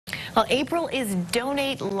Well, April is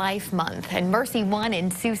Donate Life Month, and MercyOne in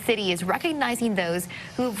Sioux City is recognizing those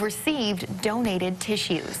who have received donated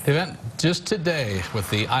tissues. The event just today with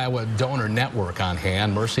the Iowa Donor Network on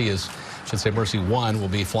hand. MercyOne will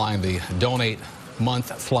be flying the Donate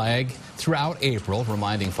Month flag throughout April,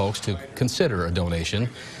 reminding folks to consider a donation.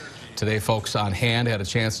 Today, folks on hand had a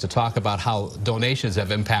chance to talk about how donations have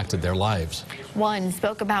impacted their lives. One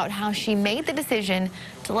spoke about how she made the decision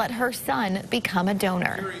to let her son become a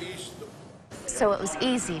donor. So it was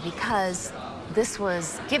easy because this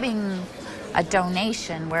was giving a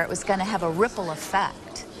donation where it was going to have a ripple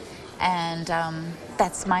effect. And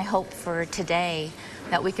that's my hope for today,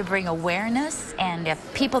 that we could bring awareness, and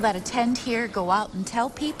if people that attend here go out and tell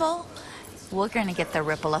people, we're going to get the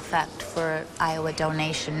ripple effect for Iowa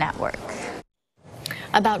Donation Network.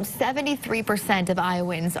 About 73% of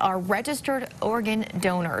Iowans are registered organ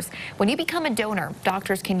donors. When you become a donor,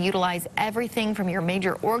 doctors can utilize everything from your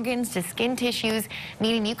major organs to skin tissues,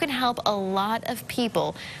 meaning you can help a lot of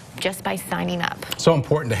people just by signing up. So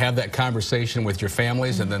important to have that conversation with your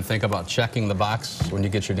families and then think about checking the box when you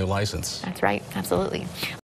get your new license. That's right, absolutely.